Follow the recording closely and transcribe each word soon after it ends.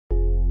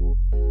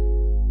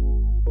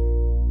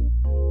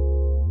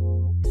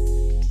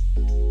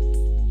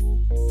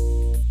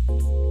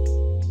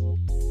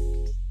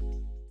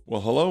Well,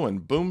 hello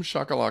and boom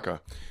shakalaka.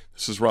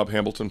 This is Rob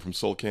Hamilton from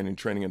Soul Canyon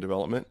Training and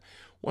Development.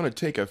 I want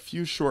to take a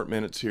few short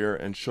minutes here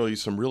and show you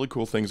some really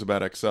cool things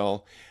about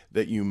Excel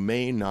that you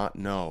may not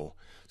know.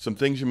 Some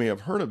things you may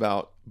have heard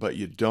about, but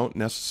you don't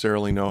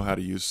necessarily know how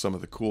to use some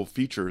of the cool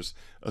features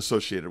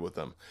associated with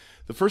them.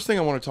 The first thing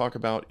I want to talk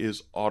about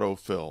is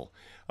Autofill.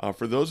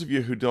 For those of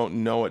you who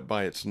don't know it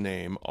by its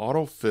name,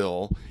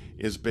 Autofill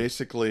is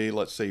basically,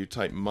 let's say you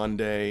type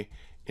Monday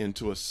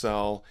into a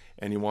cell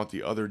and you want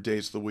the other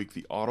days of the week.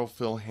 The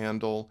autofill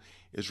handle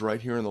is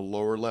right here in the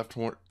lower left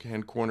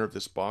hand corner of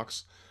this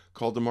box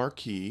called the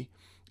marquee.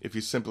 If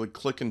you simply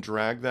click and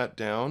drag that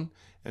down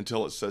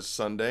until it says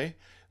Sunday,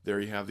 there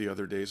you have the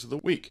other days of the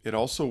week. It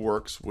also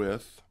works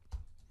with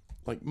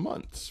like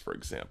months, for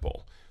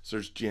example. So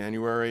there's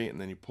January, and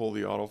then you pull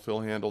the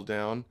autofill handle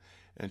down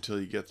until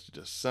you get to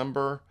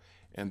December,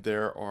 and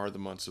there are the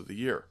months of the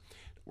year.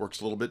 It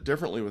works a little bit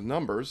differently with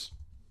numbers.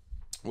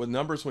 With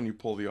numbers, when you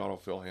pull the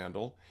autofill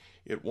handle,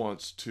 it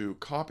wants to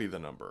copy the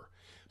number.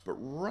 But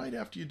right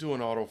after you do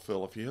an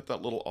autofill, if you hit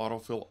that little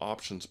autofill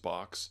options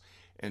box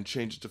and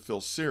change it to fill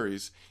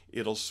series,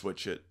 it'll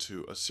switch it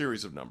to a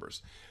series of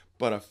numbers.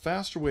 But a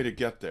faster way to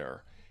get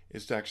there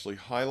is to actually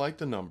highlight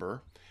the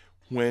number.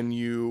 When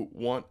you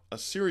want a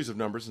series of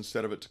numbers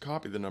instead of it to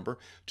copy the number,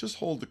 just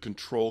hold the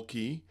control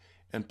key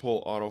and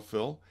pull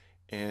autofill,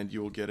 and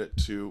you will get it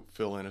to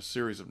fill in a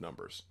series of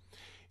numbers.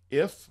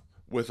 If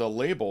with a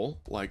label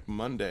like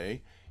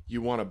Monday,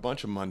 you want a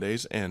bunch of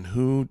Mondays, and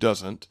who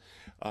doesn't,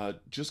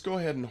 just go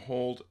ahead and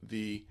hold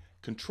the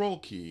control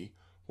key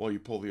while you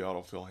pull the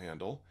autofill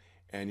handle,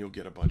 and you'll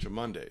get a bunch of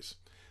Mondays.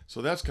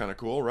 So that's kind of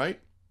cool,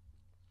 right?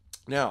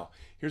 Now,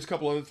 here's a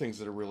couple other things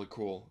that are really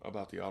cool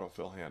about the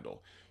autofill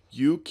handle.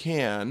 You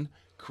can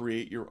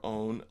create your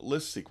own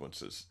list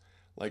sequences.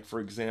 Like, for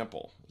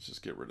example, let's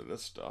just get rid of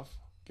this stuff.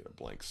 Get a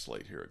blank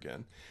slate here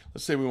again.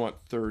 Let's say we want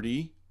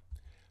 30,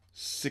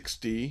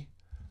 60,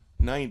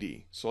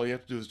 90. So all you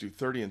have to do is do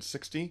 30 and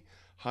 60,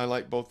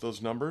 highlight both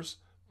those numbers,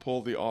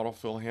 pull the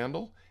autofill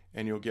handle,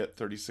 and you'll get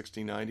 30,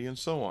 60, 90, and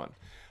so on.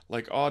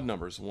 Like odd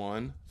numbers,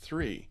 1,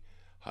 3.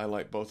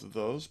 Highlight both of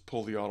those,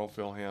 pull the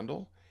autofill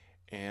handle,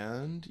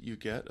 and you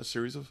get a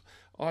series of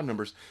odd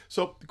numbers.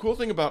 So the cool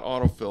thing about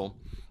autofill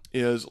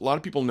is a lot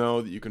of people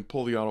know that you can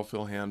pull the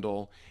autofill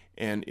handle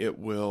and it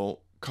will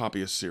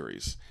copy a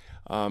series.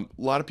 A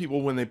lot of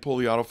people, when they pull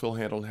the autofill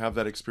handle and have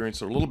that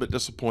experience, are a little bit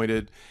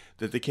disappointed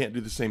that they can't do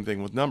the same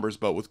thing with numbers,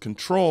 but with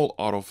control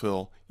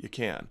autofill, you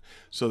can.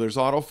 So there's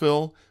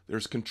autofill,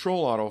 there's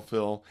control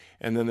autofill,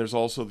 and then there's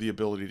also the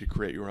ability to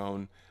create your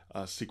own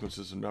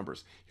sequences of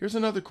numbers. Here's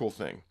another cool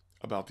thing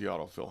about the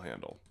autofill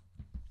handle.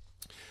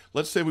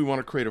 Let's say we want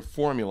to create a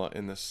formula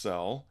in this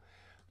cell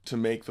to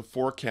make the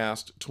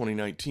forecast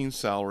 2019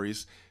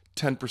 salaries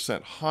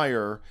 10%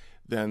 higher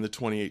than the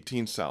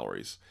 2018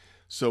 salaries.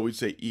 So we'd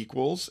say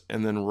equals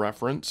and then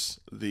reference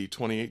the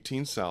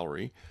 2018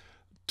 salary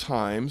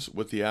times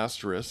with the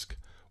asterisk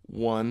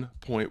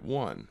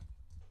 1.1.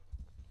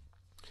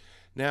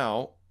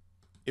 Now,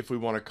 if we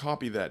want to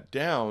copy that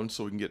down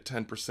so we can get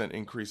 10%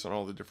 increase on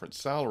all the different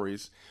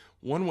salaries,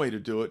 one way to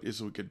do it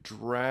is we could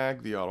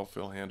drag the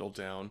autofill handle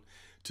down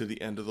to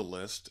the end of the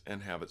list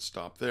and have it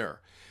stop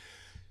there.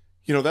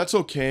 You know, that's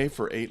okay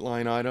for 8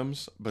 line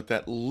items, but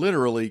that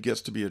literally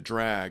gets to be a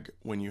drag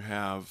when you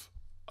have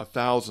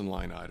 1,000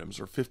 line items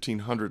or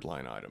 1,500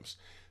 line items.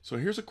 So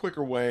here's a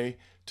quicker way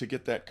to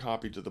get that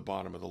copied to the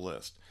bottom of the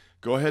list.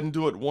 Go ahead and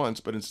do it once,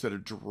 but instead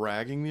of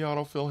dragging the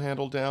autofill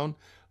handle down,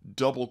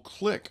 double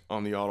click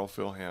on the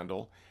autofill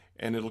handle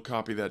and it'll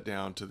copy that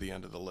down to the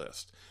end of the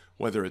list.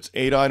 Whether it's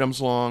 8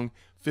 items long,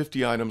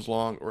 50 items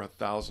long, or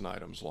 1,000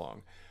 items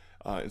long.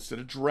 Instead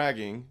of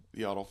dragging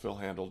the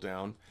autofill handle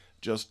down,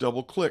 just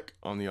double click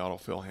on the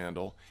autofill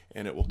handle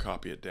and it will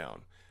copy it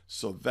down.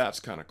 So that's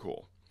kind of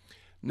cool.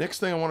 Next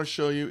thing I want to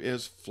show you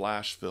is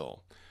Flash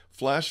Fill.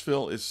 Flash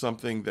Fill is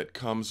something that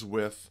comes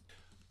with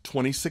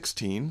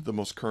 2016, the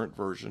most current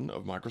version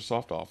of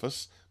Microsoft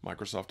Office,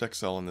 Microsoft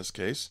Excel in this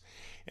case.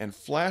 And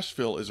Flash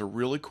Fill is a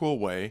really cool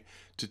way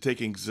to take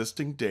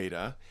existing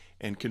data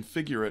and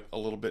configure it a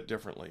little bit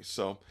differently.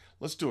 So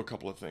let's do a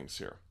couple of things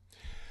here.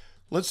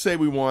 Let's say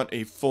we want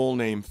a full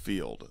name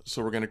field.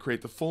 So we're going to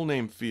create the full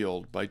name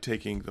field by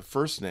taking the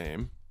first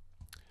name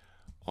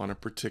on a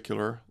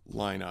particular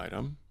line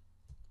item,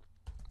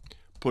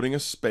 putting a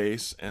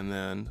space, and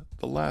then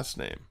the last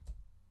name.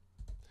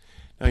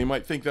 Now you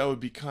might think that would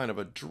be kind of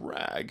a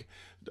drag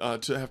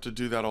to have to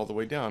do that all the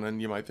way down,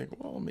 and you might think,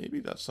 well, maybe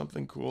that's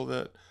something cool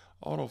that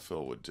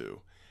autofill would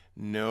do.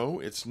 No,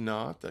 it's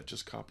not. That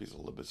just copies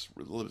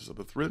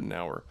Elizabeth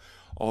Ridenour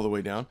all the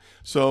way down.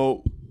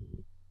 So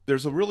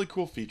there's a really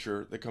cool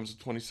feature that comes in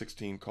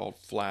 2016 called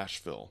Flash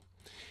Fill.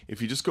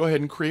 If you just go ahead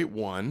and create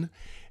one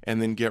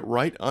and then get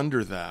right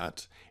under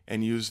that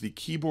and use the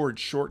keyboard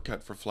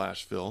shortcut for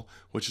Flash Fill,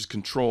 which is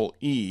Control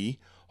E,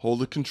 hold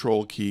the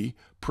Control key,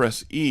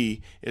 press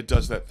E, it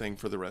does that thing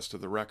for the rest of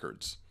the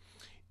records.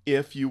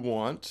 If you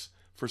want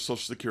for Social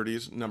Security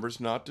numbers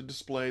not to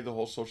display the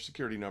whole Social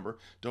Security number,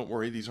 don't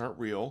worry, these aren't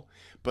real,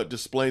 but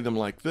display them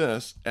like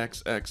this,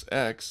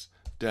 XXX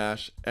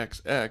dash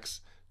XX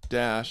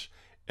dash,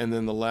 and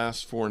then the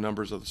last four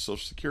numbers of the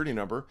Social Security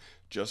number.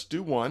 Just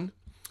do one,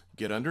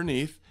 get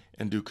underneath,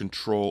 and do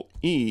Control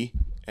E,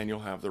 and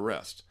you'll have the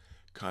rest.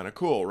 Kind of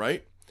cool,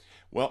 right?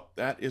 Well,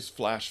 that is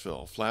Flash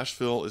Fill. Flash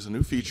Fill is a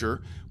new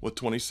feature with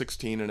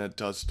 2016, and it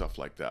does stuff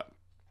like that.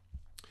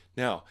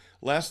 Now,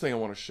 last thing I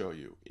want to show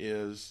you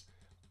is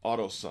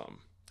Autosum.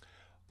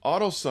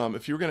 Autosum,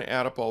 if you were going to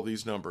add up all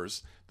these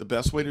numbers, the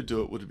best way to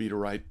do it would be to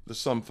write the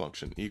sum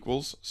function,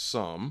 equals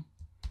sum,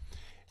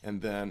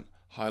 and then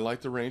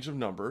highlight the range of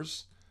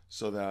numbers,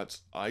 so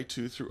that's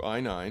I2 through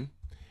I9,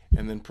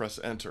 and then press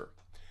enter.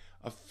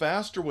 A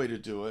faster way to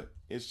do it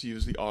is to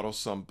use the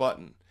Autosum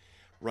button.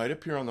 Right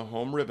up here on the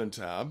Home Ribbon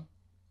tab,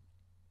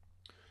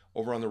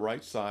 over on the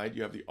right side,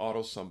 you have the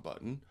Autosum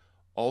button.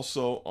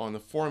 Also on the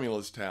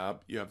Formulas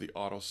tab, you have the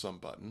Autosum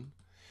button.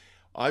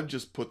 I've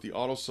just put the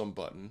Autosum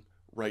button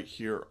right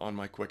here on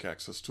my Quick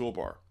Access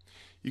toolbar.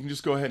 You can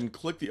just go ahead and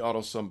click the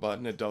Autosum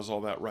button. It does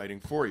all that writing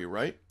for you,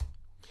 right?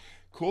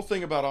 Cool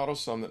thing about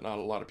Autosum that not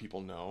a lot of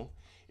people know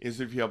is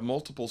if you have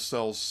multiple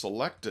cells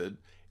selected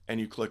and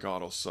you click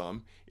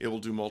Autosum, it will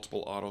do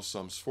multiple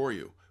Autosums for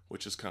you,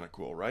 which is kind of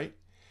cool, right?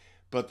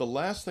 But the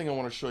last thing I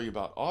want to show you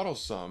about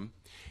Autosum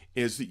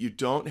is that you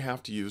don't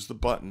have to use the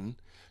button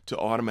to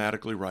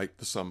automatically write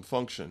the sum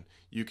function.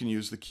 You can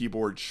use the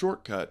keyboard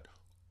shortcut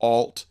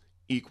Alt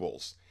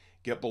equals.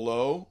 Get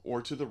below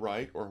or to the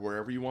right or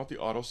wherever you want the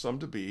Autosum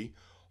to be,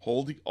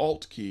 hold the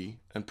Alt key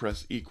and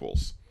press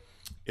equals.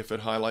 If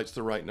it highlights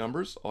the right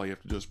numbers, all you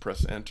have to do is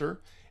press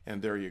enter,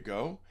 and there you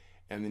go.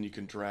 And then you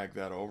can drag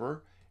that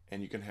over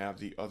and you can have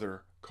the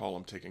other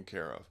column taken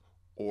care of.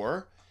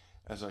 Or,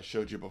 as I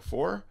showed you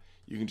before,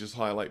 you can just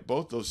highlight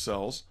both those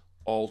cells,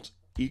 Alt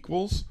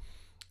equals,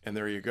 and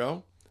there you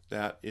go.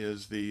 That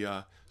is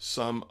the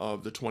sum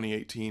of the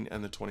 2018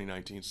 and the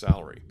 2019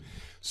 salary.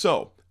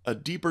 So, a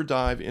deeper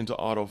dive into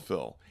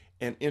Autofill,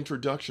 an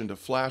introduction to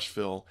Flash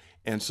Fill,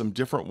 and some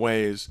different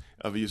ways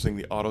of using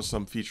the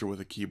Autosum feature with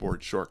a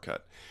keyboard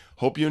shortcut.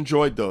 Hope you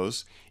enjoyed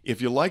those.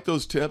 If you like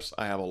those tips,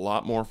 I have a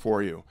lot more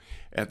for you.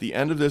 At the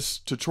end of this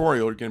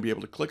tutorial, you're going to be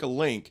able to click a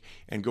link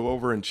and go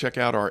over and check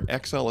out our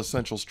Excel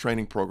Essentials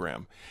training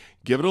program.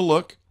 Give it a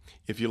look.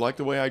 If you like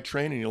the way I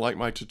train and you like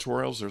my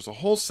tutorials, there's a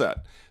whole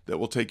set that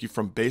will take you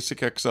from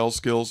basic Excel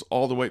skills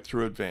all the way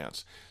through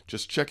advanced.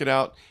 Just check it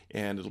out,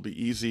 and it'll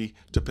be easy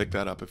to pick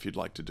that up if you'd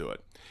like to do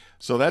it.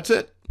 So that's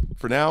it.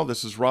 For now,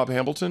 this is Rob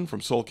Hambleton from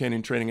Soul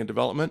Canyon Training and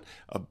Development.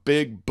 A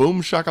big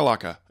boom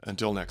shakalaka.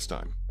 Until next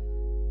time.